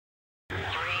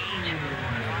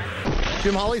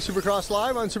Jim Hawley, Supercross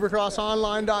Live on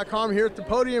supercrossonline.com here at the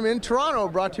podium in Toronto,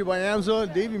 brought to you by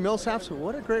AMSA. Davie, Milssaps,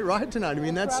 what a great ride tonight. I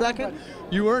mean, that second,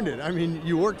 you earned it. I mean,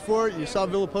 you worked for it. You saw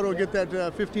Villapoto get that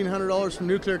 $1,500 from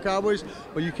Nuclear Cowboys,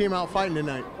 but you came out fighting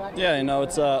tonight. Yeah, you know,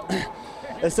 it's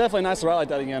definitely nice to ride like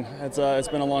that again. It's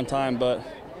been a long time, but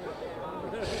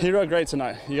he rode great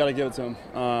tonight. You got to give it to him.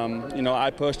 You know,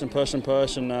 I pushed and pushed and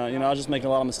pushed, and you know, I was just making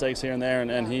a lot of mistakes here and there,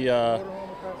 and he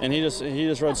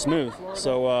just rode smooth.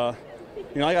 So.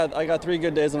 You know, I got 3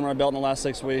 good days under my belt in the last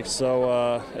 6 weeks,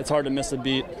 so it's hard to miss a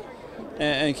beat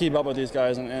and keep up with these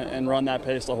guys and run that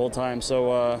pace the whole time.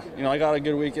 So you know, I got a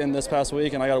good weekend this past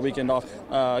week, and I got a weekend off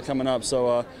coming up. So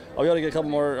I'll be able to get a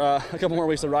couple more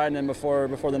weeks of riding in before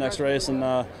the next race, and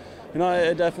you know,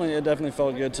 it definitely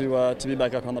felt good to be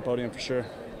back up on the podium for sure.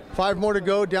 5 more to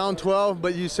go, down 12,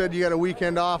 but you said you got a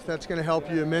weekend off. That's going to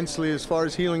help you immensely as far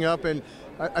as healing up, and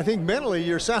I think mentally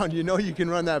you're sound. You know you can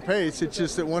run that pace. It's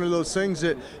just that one of those things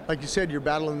that, like you said, you're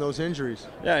battling those injuries.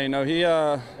 Yeah, you know, he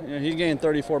gained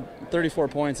 34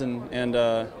 points in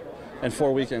 5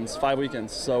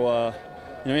 weekends. So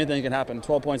you know, anything can happen.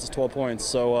 12 points is 12 points.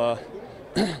 So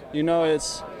you know,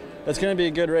 it's going to be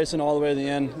a good racing all the way to the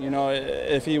end. You know,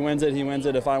 if he wins it, he wins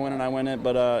it. If I win it, I win it.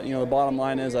 But you know, the bottom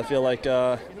line is, I feel like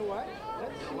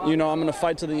you know, I'm going to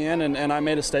fight to the end, and I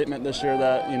made a statement this year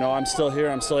that, you know, I'm still here,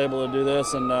 I'm still able to do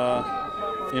this, and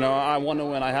you know, I want to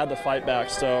win. I had the fight back.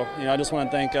 So you know, I just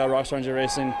want to thank Rockstar Energy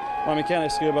Racing, my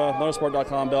mechanic Scuba,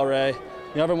 Motorsport.com, Bel Ray, you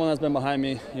know, everyone that's been behind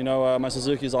me. You know, my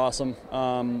Suzuki's awesome.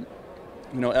 You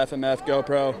know, FMF,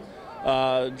 GoPro,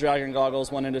 Dragon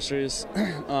Goggles, One Industries,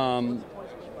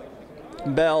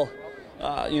 Bell,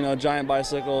 you know, Giant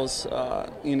Bicycles,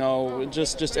 you know,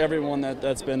 just everyone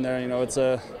that's been there. You know, it's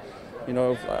a, you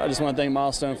know, I just want to thank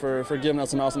Milestone for giving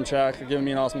us an awesome track, for giving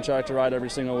me an awesome track to ride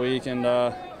every single week, and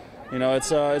you know,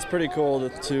 it's pretty cool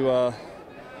to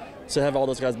have all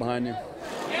those guys behind you.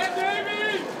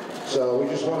 So we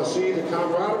just want to see the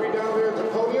camaraderie down there at the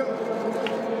podium.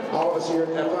 All of us here at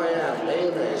FIM,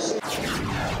 AMA.